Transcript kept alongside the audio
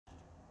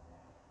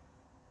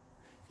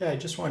Yeah, I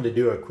just wanted to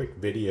do a quick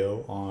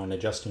video on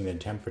adjusting the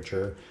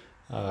temperature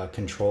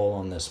control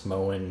on this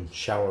Moen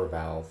shower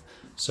valve.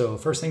 So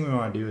first thing we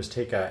want to do is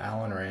take an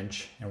Allen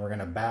wrench and we're going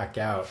to back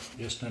out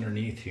just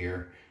underneath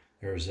here.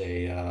 There's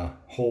a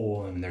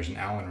hole and there's an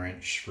Allen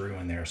wrench screw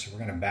in there. So we're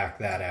going to back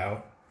that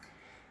out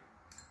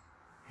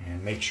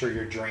and make sure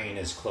your drain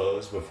is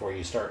closed before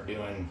you start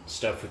doing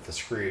stuff with the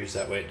screws.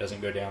 That way it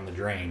doesn't go down the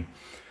drain.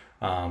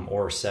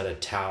 Or set a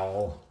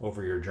towel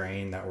over your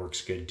drain, that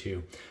works good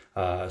too.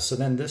 So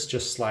then this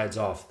just slides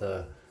off,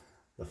 the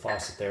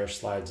faucet there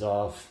slides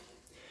off.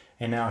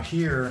 And now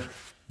here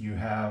you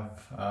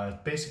have,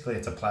 basically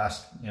it's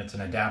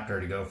an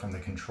adapter to go from the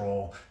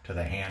control to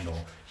the handle.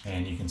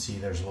 And you can see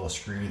there's a little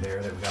screw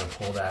there that we got to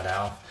pull that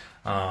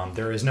out.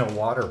 There is no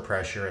water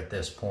pressure at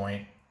this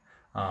point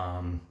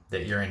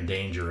that you're in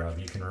danger of.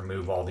 You can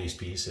remove all these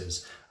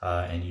pieces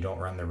and you don't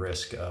run the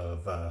risk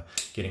of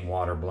getting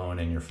water blowing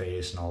in your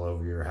face and all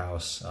over your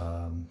house.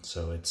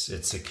 So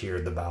it's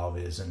secured, the valve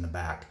is in the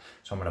back.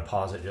 So I'm going to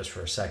pause it just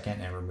for a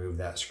second and remove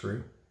that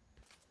screw.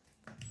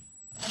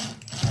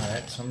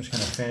 Alright, so I'm just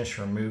going to finish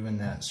removing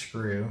that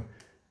screw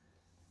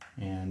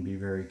and be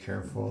very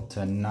careful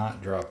to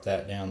not drop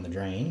that down the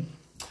drain.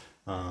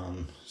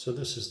 So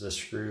this is the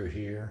screw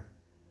here.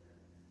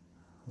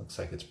 Looks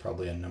like it's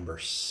probably a number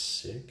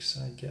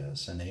 6, I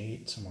guess, an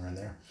 8, somewhere in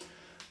there.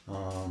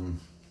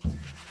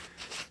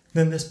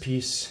 Then this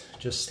piece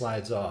just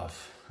slides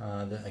off.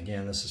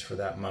 Again, this is for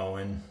that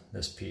Moen.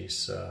 This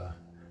piece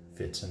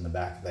fits in the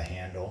back of the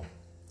handle.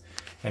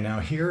 And now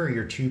here are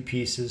your two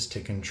pieces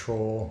to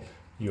control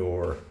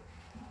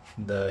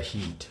the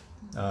heat,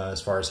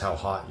 as far as how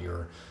hot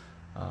your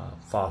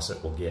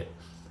faucet will get.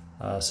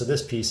 So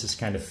this piece is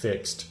kind of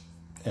fixed.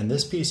 And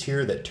this piece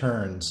here that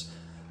turns,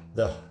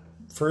 the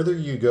further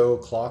you go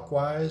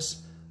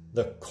clockwise,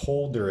 the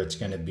colder it's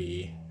going to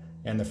be.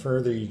 And the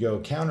further you go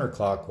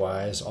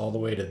counterclockwise, all the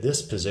way to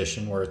this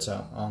position where it's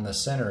on the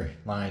center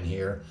line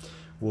here,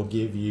 will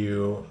give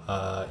you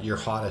your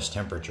hottest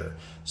temperature.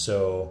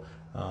 So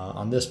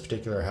on this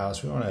particular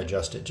house, we want to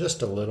adjust it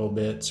just a little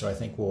bit. So I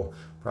think we'll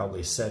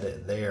probably set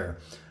it there.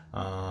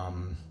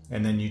 And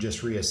then you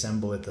just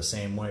reassemble it the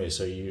same way.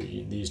 So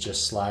these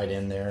just slide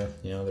in there.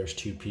 You know, there's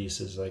two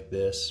pieces like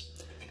this.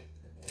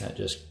 That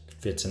just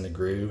fits in the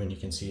groove, and you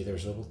can see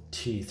there's little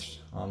teeth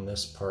on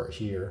this part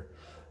here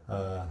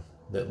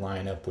that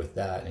line up with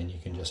that, and you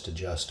can just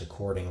adjust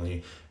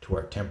accordingly to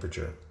our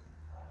temperature.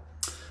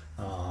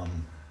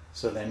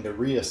 So then to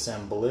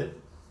reassemble it,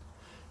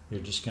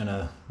 you're just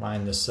gonna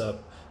line this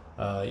up.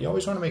 You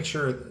always want to make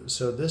sure,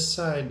 so this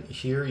side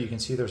here, you can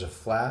see there's a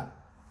flat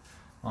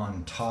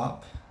on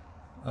top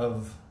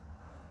of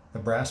the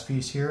brass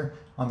piece here.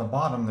 On the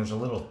bottom, there's a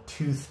little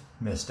tooth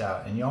missed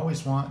out, and you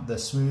always want the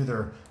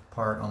smoother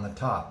part on the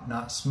top,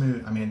 not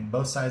smooth. I mean,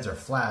 both sides are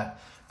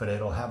flat, but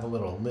it'll have a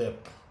little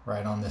lip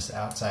right on this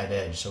outside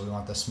edge. So we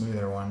want the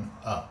smoother one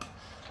up.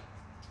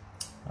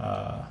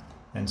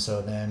 And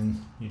so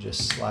then you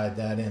just slide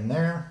that in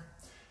there,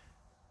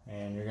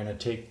 and you're gonna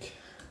take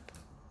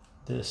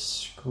this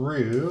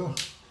screw,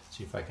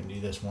 see if I can do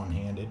this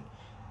one-handed,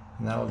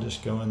 and that'll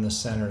just go in the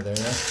center there,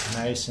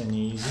 nice and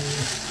easy,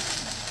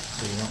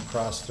 so you don't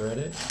cross-thread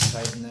it.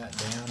 Tighten that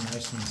down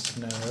nice and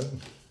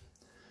snug.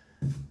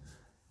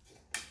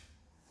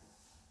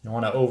 You don't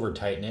want to over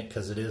tighten it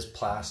because it is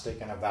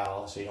plastic and a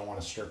valve, so you don't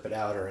want to strip it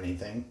out or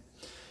anything.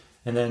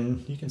 And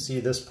then you can see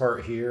this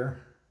part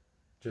here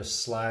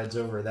just slides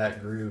over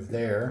that groove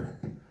there.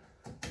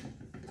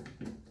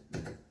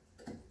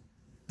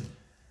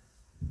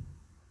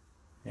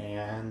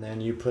 And then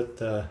you put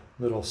the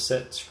little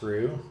set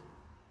screw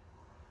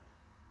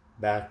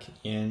back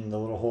in the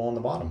little hole in the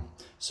bottom.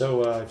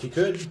 So if you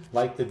could,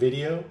 like the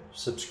video,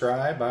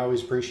 subscribe. I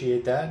always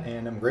appreciate that,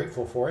 and I'm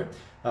grateful for it.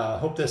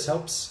 Hope this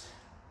helps.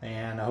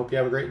 And I hope you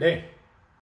have a great day.